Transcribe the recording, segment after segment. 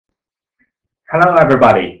Hello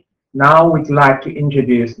everybody. Now we'd like to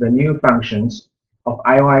introduce the new functions of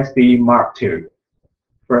iOSD Mark II.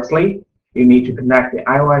 Firstly, you need to connect the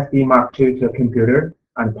iOSD Mark II to a computer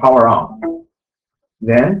and power on.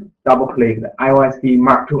 Then double-click the iOSD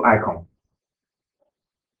Mark II icon.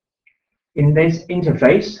 In this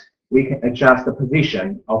interface, we can adjust the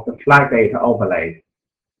position of the flight data overlay.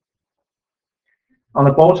 On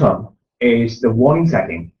the bottom is the warning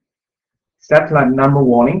setting. Satellite number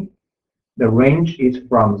warning. The range is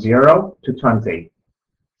from 0 to 20.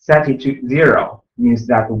 Set it to 0 means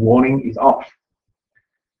that the warning is off.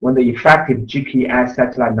 When the effective GPS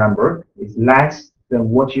satellite number is less than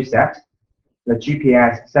what you set, the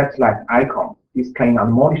GPS satellite icon displaying on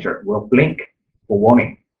the monitor will blink for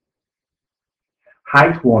warning.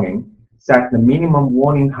 Height warning sets the minimum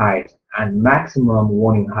warning height and maximum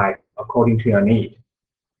warning height according to your need.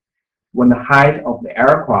 When the height of the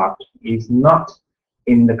aircraft is not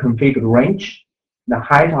in the configured range, the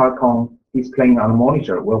height icon displaying on the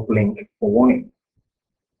monitor will blink for warning.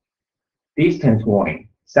 Distance warning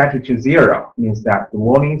set it to 0 means that the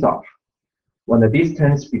warning is off. When the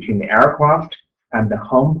distance between the aircraft and the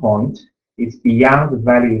home point is beyond the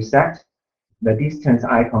value set, the distance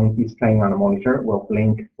icon displaying on the monitor will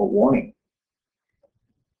blink for warning.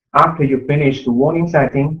 After you finish the warning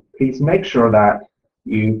setting, please make sure that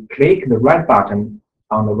you click the right button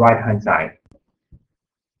on the right-hand side.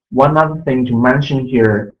 One other thing to mention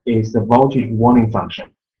here is the voltage warning function.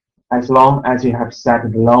 As long as you have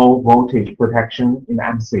set the low voltage protection in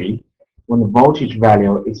MC, when the voltage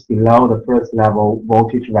value is below the first level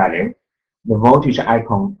voltage value, the voltage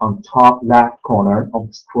icon on top left corner of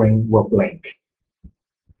the screen will blink.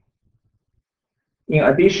 In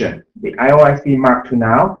addition, the iOSD Mark II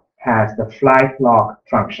now has the flight log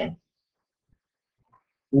function.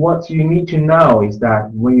 What you need to know is that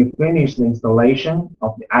when you finish the installation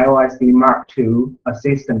of the iOSD Mark II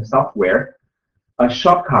assistant software, a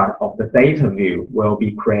shortcut of the data view will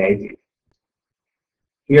be created.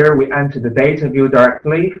 Here we enter the data view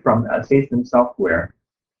directly from the assistant software.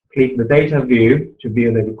 Click the data view to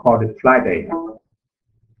view the recorded flight data.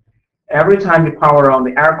 Every time you power on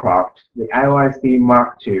the aircraft, the iOSD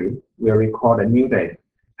Mark II will record a new data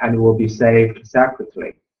and it will be saved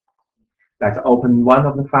separately. Let's open one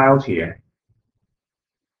of the files here.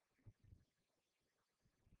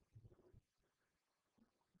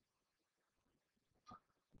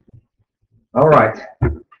 All right.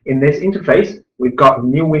 In this interface, we've got a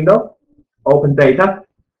new window, open data,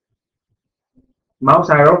 mouse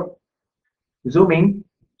arrow, zoom in,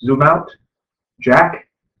 zoom out, drag,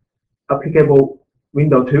 applicable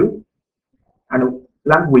window to, and a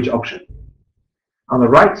language option. On the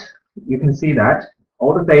right, you can see that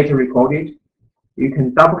all the data recorded, you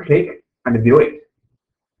can double-click and view it.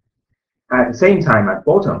 At the same time, at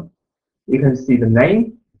the bottom, you can see the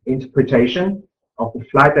name, interpretation of the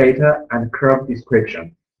flight data, and curve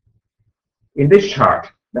description. In this chart,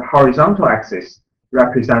 the horizontal axis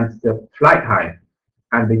represents the flight time,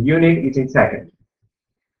 and the unit is in seconds.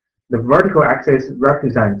 The vertical axis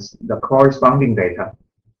represents the corresponding data.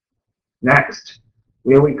 Next,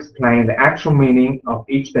 we will explain the actual meaning of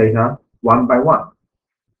each data one by one.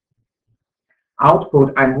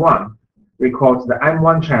 Output M1 records the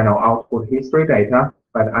M1 channel output history data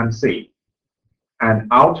by the MC, and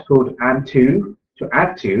output M2 to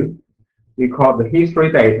F2 record the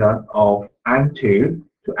history data of M2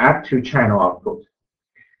 to F2 channel output.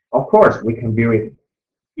 Of course, we can view it,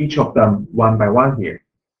 each of them one by one here.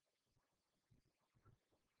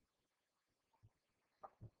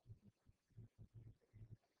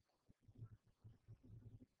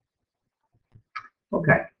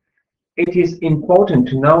 Okay. It is important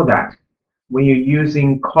to know that when you're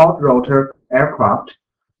using quad-rotor aircraft,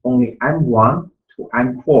 only M1 to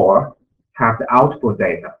M4 have the output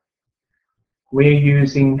data. When you're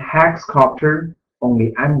using hexcopter,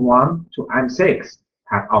 only M1 to M6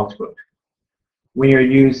 have output. When you're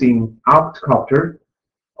using octocopter,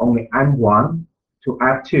 only M1 to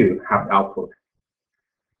F2 have output.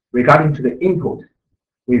 Regarding to the input,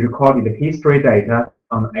 we recorded the history data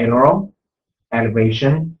on aileron,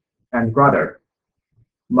 elevation, and rudder,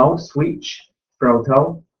 mode switch,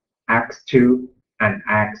 throttle, X2, and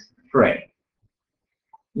X3.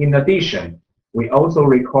 In addition, we also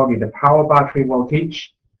recorded the power battery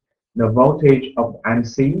voltage, the voltage of the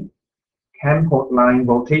MC, CAN port line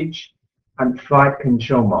voltage, and flight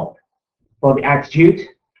control mode. For the altitude,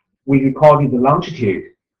 we recorded the longitude,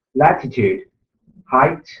 latitude,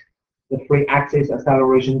 height, the three-axis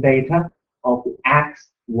acceleration data of the X,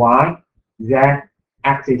 Y, Z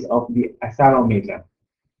axis of the accelerometer,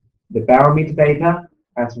 the barometer data,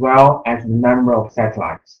 as well as the number of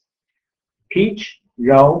satellites. pitch,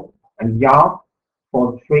 roll, and yaw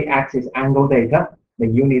for the 3-axis angle data, the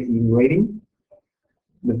units in rating.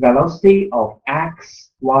 The velocity of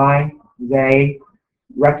x, y, z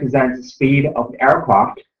represents the speed of the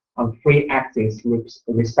aircraft on 3 axes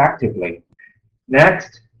respectively.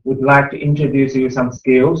 Next, we'd like to introduce you some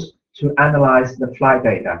skills to analyze the flight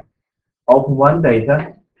data. Open one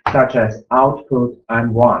data, such as output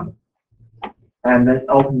M1, and then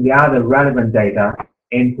open the other relevant data,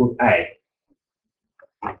 input A.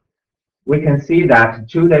 We can see that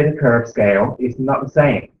two data curve scale is not the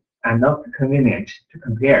same and not convenient to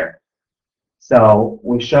compare. So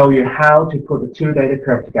we show you how to put the two data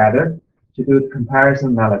curve together to do the comparison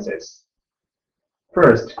analysis.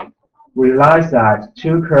 First, we realize that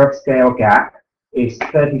two curve scale gap is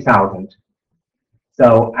 30,000.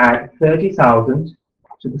 So add 30,000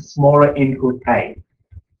 to the smaller input A.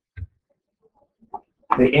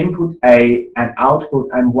 The input A and output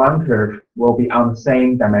M1 curve will be on the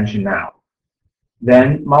same dimension now.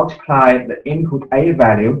 Then multiply the input A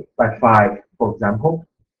value by 5, for example,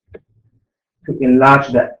 to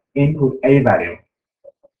enlarge the input A value.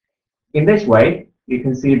 In this way, you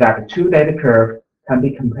can see that the two data curves can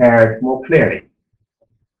be compared more clearly.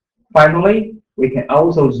 Finally, we can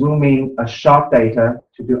also zoom in a short data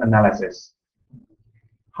to do analysis.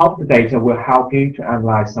 Hope the data will help you to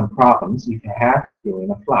analyze some problems you can have during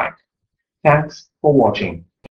a flight. Thanks for watching.